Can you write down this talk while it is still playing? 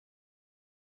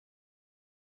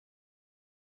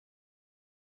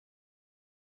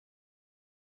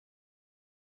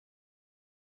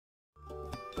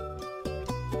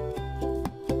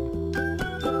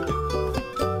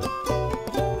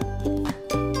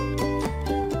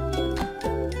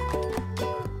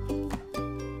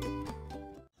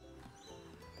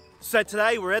So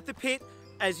today we're at the pit.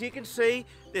 As you can see,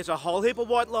 there's a whole heap of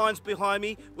white lines behind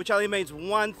me, which only means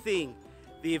one thing.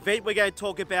 The event we're going to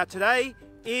talk about today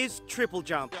is triple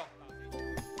jump.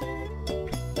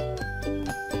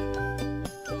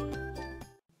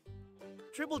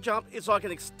 Triple jump is like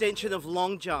an extension of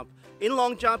long jump. In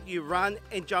long jump, you run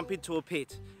and jump into a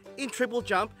pit. In triple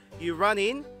jump, you run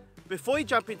in. Before you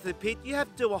jump into the pit, you have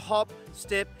to do a hop,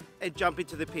 step, and jump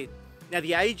into the pit. Now,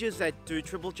 the ages that do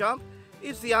triple jump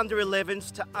is the under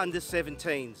 11s to under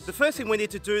 17s. The first thing we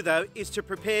need to do, though, is to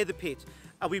prepare the pit.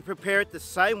 And we prepare it the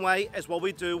same way as what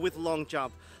we do with long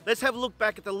jump. Let's have a look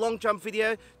back at the long jump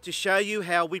video to show you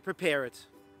how we prepare it.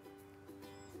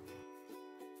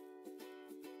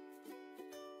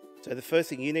 So the first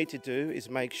thing you need to do is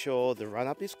make sure the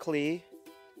run-up is clear,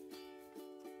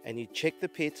 and you check the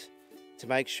pit to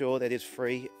make sure that it's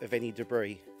free of any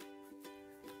debris.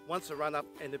 Once the run-up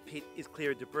and the pit is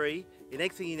clear of debris, the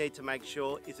next thing you need to make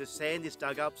sure is the sand is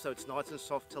dug up so it's nice and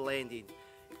soft to land in.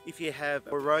 If you have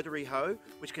a rotary hoe,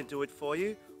 which can do it for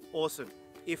you, awesome.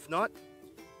 If not,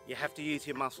 you have to use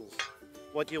your muscles.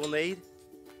 What you'll need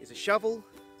is a shovel,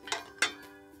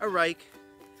 a rake,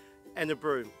 and a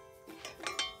broom.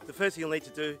 The first thing you'll need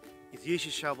to do is use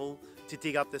your shovel to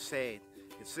dig up the sand.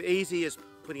 It's as easy as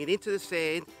putting it into the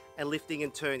sand and lifting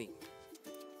and turning.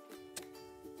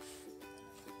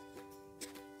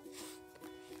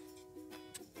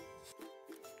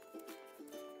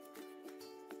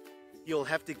 You'll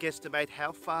have to guesstimate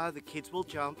how far the kids will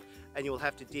jump, and you'll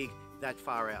have to dig that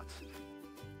far out.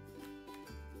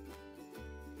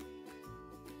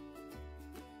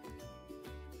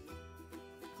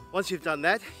 Once you've done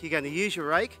that, you're going to use your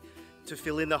rake to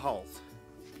fill in the holes.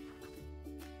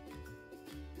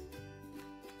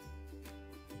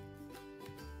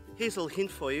 Here's a little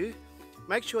hint for you.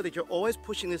 Make sure that you're always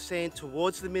pushing the sand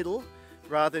towards the middle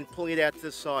rather than pulling it out to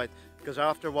the side, because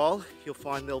after a while you'll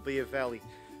find there'll be a valley.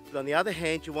 But on the other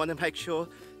hand, you want to make sure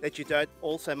that you don't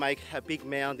also make a big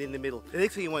mound in the middle. The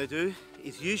next thing you want to do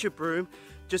is use your broom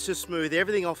just to smooth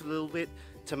everything off a little bit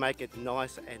to make it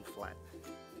nice and flat.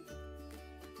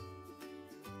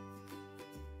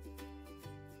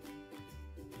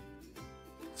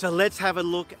 So let's have a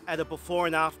look at a before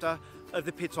and after of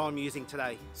the pits I'm using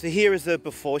today. So here is the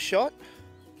before shot.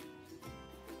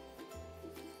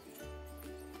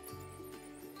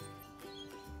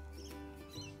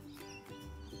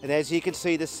 And as you can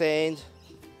see, the sand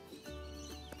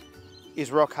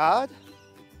is rock hard.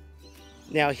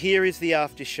 Now here is the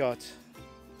after shot.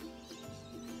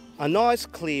 A nice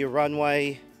clear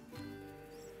runway.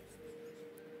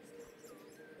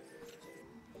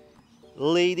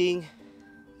 Leading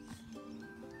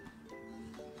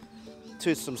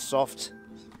to some soft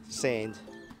sand.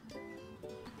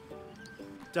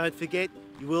 Don't forget,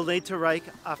 you will need to rake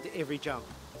after every jump.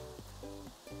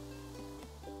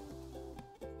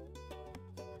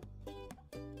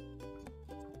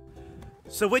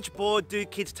 So which board do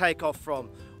kids take off from?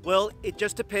 Well, it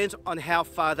just depends on how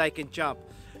far they can jump.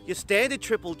 Your standard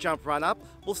triple jump run up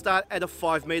will start at a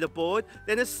 5 meter board,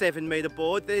 then a 7 meter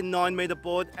board, then a 9 meter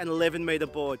board, and 11 meter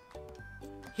board.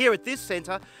 Here at this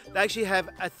centre, they actually have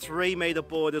a 3 meter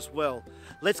board as well.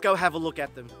 Let's go have a look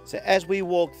at them. So as we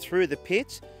walk through the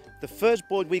pit, the first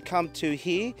board we come to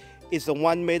here is the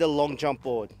 1 meter long jump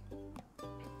board.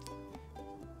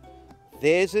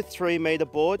 There's a 3 meter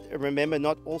board, and remember,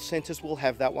 not all centres will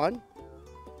have that one.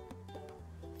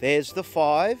 There's the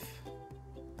 5,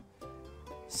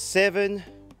 7,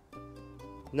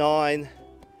 9,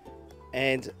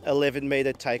 and 11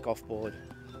 meter takeoff board.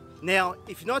 Now,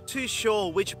 if you're not too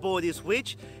sure which board is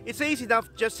which, it's easy enough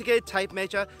just to get a tape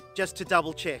measure just to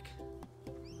double check.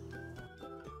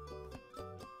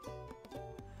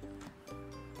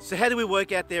 So how do we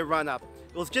work out their run up?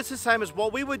 Well, it's just the same as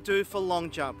what we would do for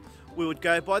long jump. We would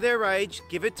go by their age,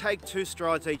 give or take 2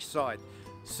 strides each side.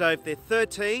 So if they're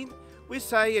 13, we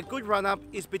say a good run up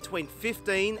is between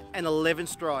 15 and 11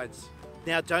 strides.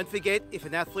 Now don't forget, if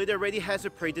an athlete already has a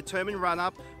predetermined run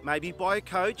up, maybe by a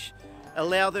coach,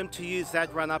 allow them to use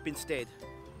that run up instead.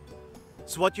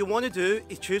 So what you want to do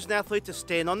is choose an athlete to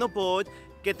stand on the board,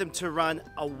 get them to run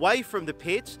away from the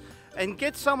pit, and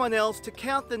get someone else to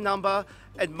count the number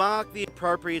and mark the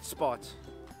appropriate spot.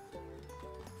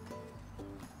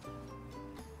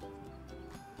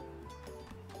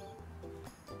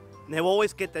 Now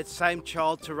always get that same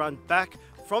child to run back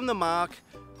from the mark,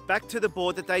 back to the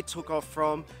board that they took off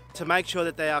from, to make sure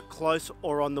that they are close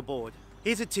or on the board.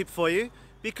 Here's a tip for you.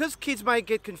 Because kids may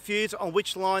get confused on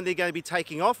which line they're going to be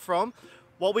taking off from,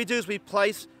 what we do is we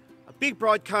place a big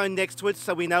bright cone next to it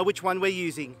so we know which one we're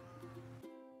using.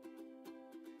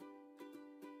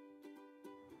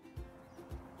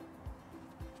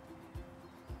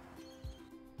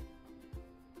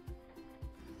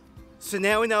 So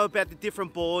now we know about the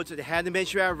different boards and how to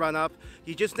measure our run up.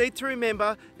 You just need to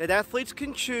remember that athletes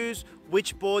can choose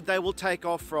which board they will take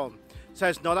off from. So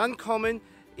it's not uncommon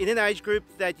in an age group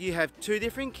that you have two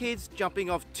different kids jumping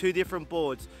off two different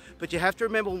boards. But you have to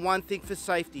remember one thing for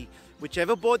safety.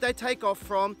 Whichever board they take off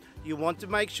from, you want to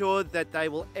make sure that they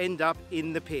will end up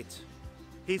in the pit.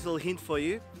 Here's a little hint for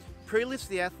you. Pre-list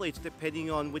the athletes depending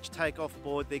on which takeoff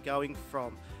board they're going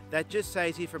from. That just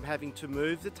saves you from having to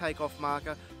move the takeoff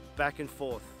marker back and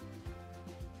forth.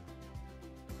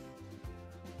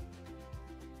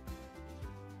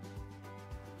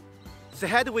 So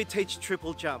how do we teach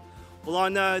triple jump? Well, I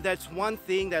know that's one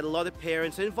thing that a lot of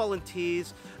parents and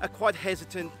volunteers are quite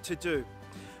hesitant to do.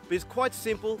 But it's quite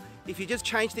simple if you just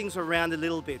change things around a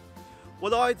little bit.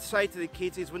 What I'd say to the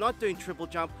kids is we're not doing triple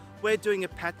jump, we're doing a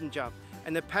pattern jump.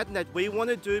 And the pattern that we want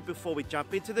to do before we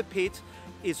jump into the pit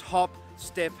is hop,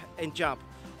 step and jump.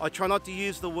 I try not to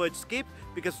use the word skip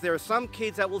because there are some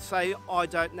kids that will say, I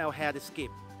don't know how to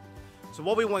skip. So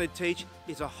what we want to teach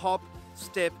is a hop,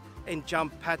 step and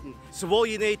jump pattern. So all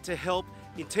you need to help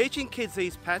in teaching kids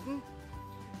these patterns,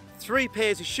 3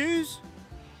 pairs of shoes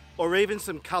or even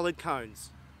some coloured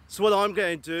cones. So what I'm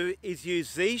going to do is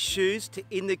use these shoes to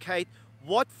indicate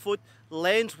what foot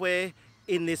lands where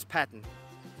in this pattern.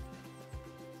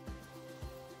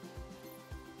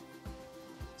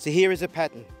 So here is a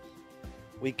pattern.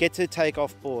 We get to the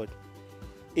takeoff board.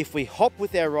 If we hop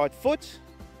with our right foot,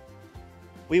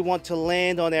 we want to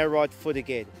land on our right foot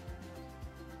again.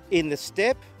 In the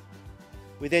step,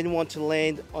 we then want to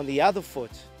land on the other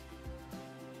foot.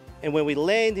 And when we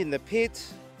land in the pit,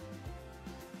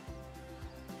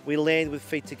 we land with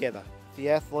feet together. The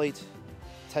athlete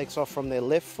takes off from their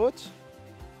left foot.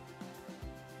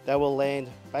 They will land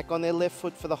back on their left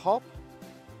foot for the hop.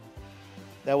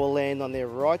 They will land on their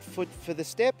right foot for the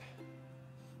step.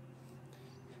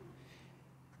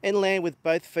 And land with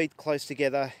both feet close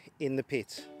together in the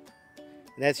pit.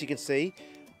 And as you can see,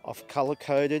 I've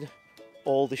color-coded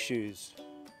all the shoes.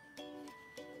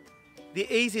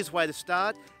 The easiest way to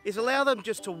start is allow them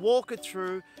just to walk it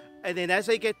through, and then as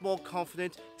they get more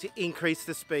confident, to increase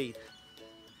the speed.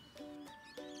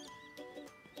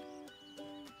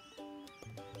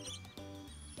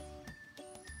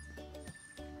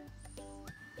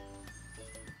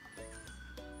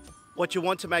 What you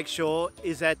want to make sure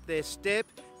is that their step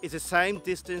is the same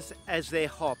distance as their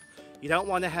hop. You don't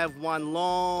want to have one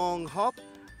long hop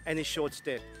and a short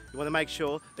step. You want to make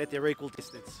sure that they're equal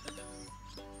distance.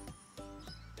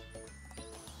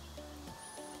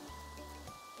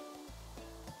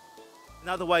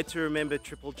 Another way to remember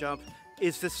triple jump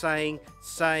is the saying,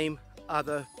 same,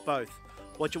 other, both.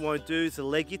 What you want to do is the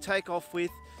leg you take off with,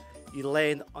 you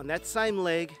land on that same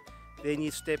leg, then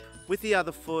you step with the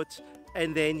other foot,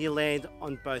 and then you land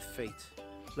on both feet.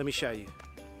 Let me show you.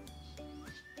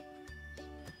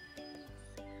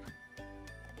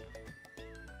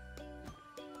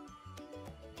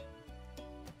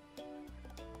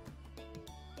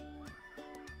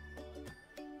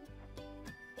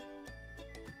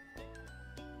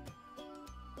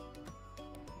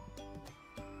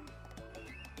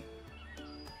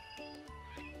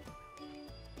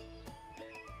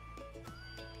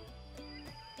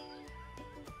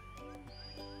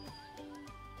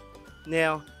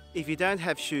 Now, if you don't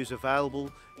have shoes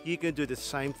available, you can do the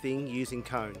same thing using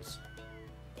cones.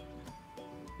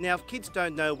 Now, if kids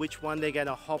don't know which one they're going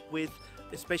to hop with,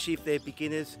 especially if they're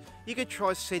beginners, you could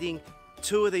try setting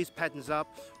 2 of these patterns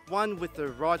up, one with the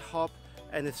right hop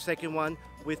and the second one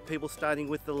with people starting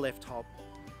with the left hop.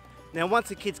 Now, once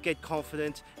the kids get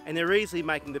confident and they're easily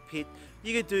making the pit,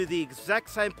 you could do the exact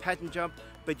same pattern jump,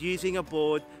 but using a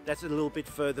board that's a little bit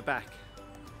further back.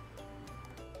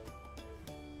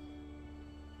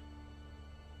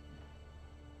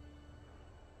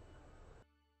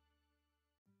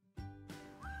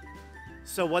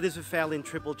 So what is a foul in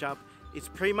triple jump? It's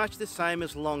pretty much the same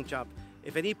as long jump.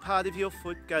 If any part of your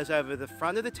foot goes over the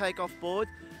front of the takeoff board,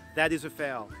 that is a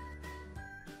foul.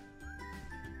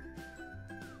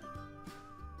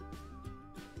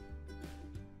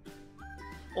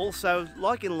 Also,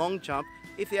 like in long jump,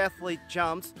 if the athlete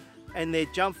jumps and their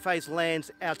jump phase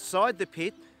lands outside the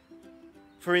pit,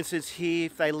 for instance here,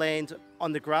 if they land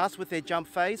on the grass with their jump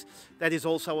phase, that is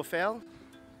also a foul.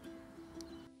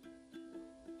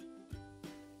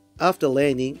 After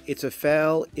landing, it's a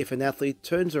foul if an athlete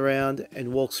turns around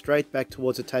and walks straight back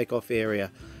towards the takeoff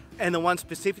area. And the one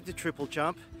specific to triple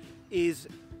jump is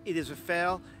it is a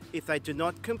foul if they do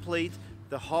not complete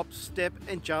the hop, step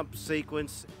and jump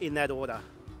sequence in that order.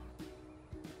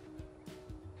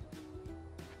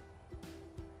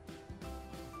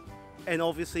 And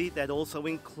obviously that also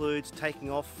includes taking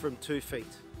off from 2 feet.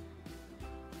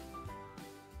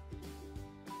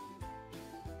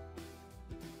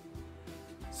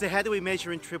 So how do we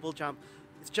measure in triple jump?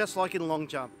 It's just like in long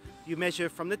jump. You measure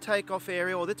from the takeoff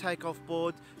area or the takeoff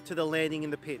board to the landing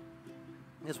in the pit.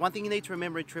 There's one thing you need to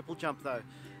remember in triple jump though,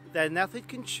 that an athlete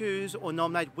can choose or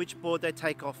nominate which board they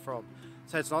take off from.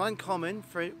 So it's not uncommon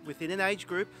within an age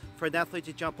group for an athlete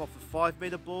to jump off a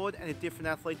 5-meter board and a different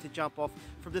athlete to jump off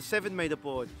from the 7-meter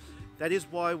board. That is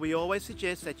why we always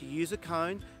suggest that you use a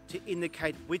cone to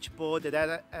indicate which board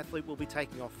that athlete will be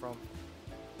taking off from.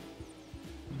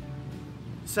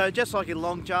 So just like in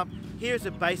long jump, here's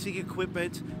the basic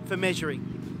equipment for measuring.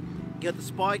 You've got the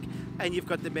spike and you've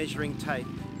got the measuring tape.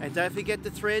 And don't forget to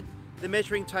thread the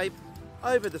measuring tape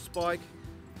over the spike,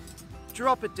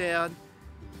 drop it down,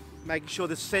 making sure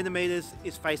the centimeters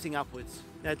is facing upwards.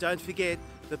 Now don't forget,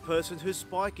 the person who's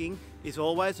spiking is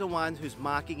always the one who's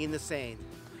marking in the sand.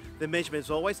 The measurement is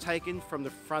always taken from the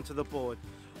front of the board.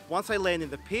 Once they land in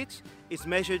the pit, it's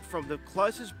measured from the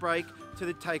closest break to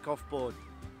the takeoff board.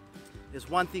 There's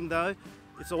one thing though,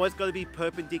 it's always got to be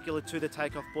perpendicular to the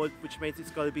takeoff board, which means it's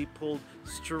got to be pulled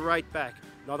straight back.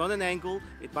 Not on an angle,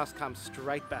 it must come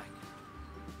straight back.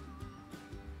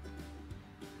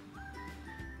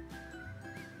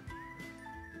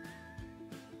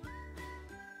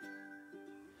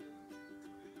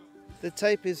 The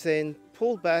tape is then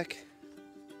pulled back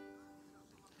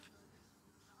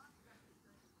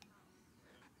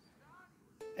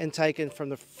and taken from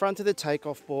the front of the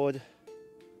takeoff board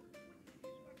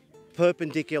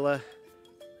perpendicular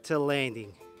to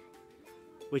landing,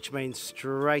 which means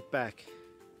straight back.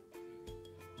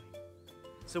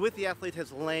 So if the athlete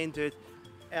has landed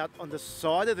out on the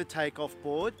side of the takeoff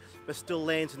board but still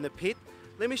lands in the pit,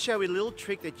 let me show you a little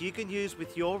trick that you can use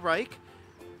with your rake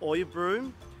or your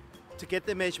broom to get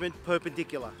the measurement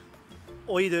perpendicular.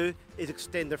 All you do is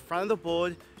extend the front of the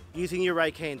board using your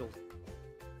rake handle.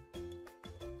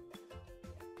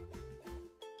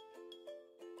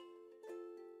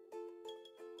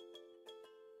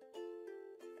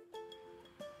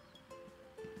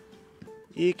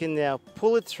 You can now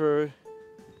pull it through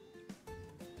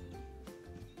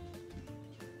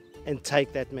and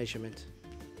take that measurement.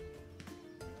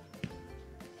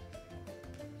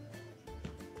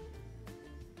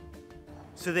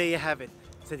 So there you have it.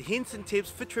 So the hints and tips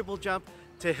for triple jump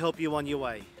to help you on your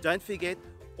way. Don't forget,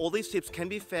 all these tips can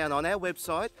be found on our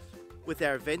website with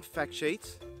our event fact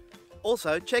sheets.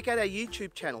 Also, check out our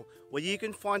YouTube channel where you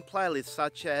can find playlists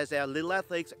such as our Little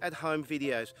Athletics at Home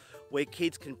videos, where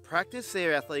kids can practice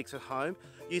their athletics at home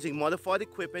using modified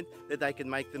equipment that they can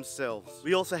make themselves.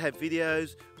 We also have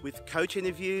videos with coach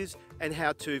interviews and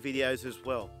how-to videos as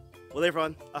well. Well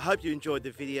everyone, I hope you enjoyed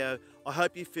the video. I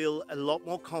hope you feel a lot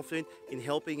more confident in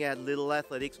helping out Little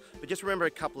Athletics, but just remember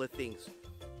a couple of things.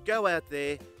 Go out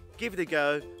there, give it a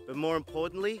go, but more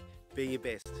importantly, be your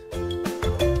best.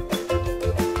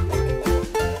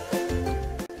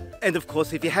 And of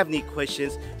course, if you have any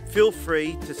questions, feel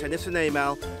free to send us an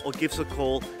email or give us a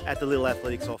call at the Little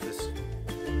Athletics office.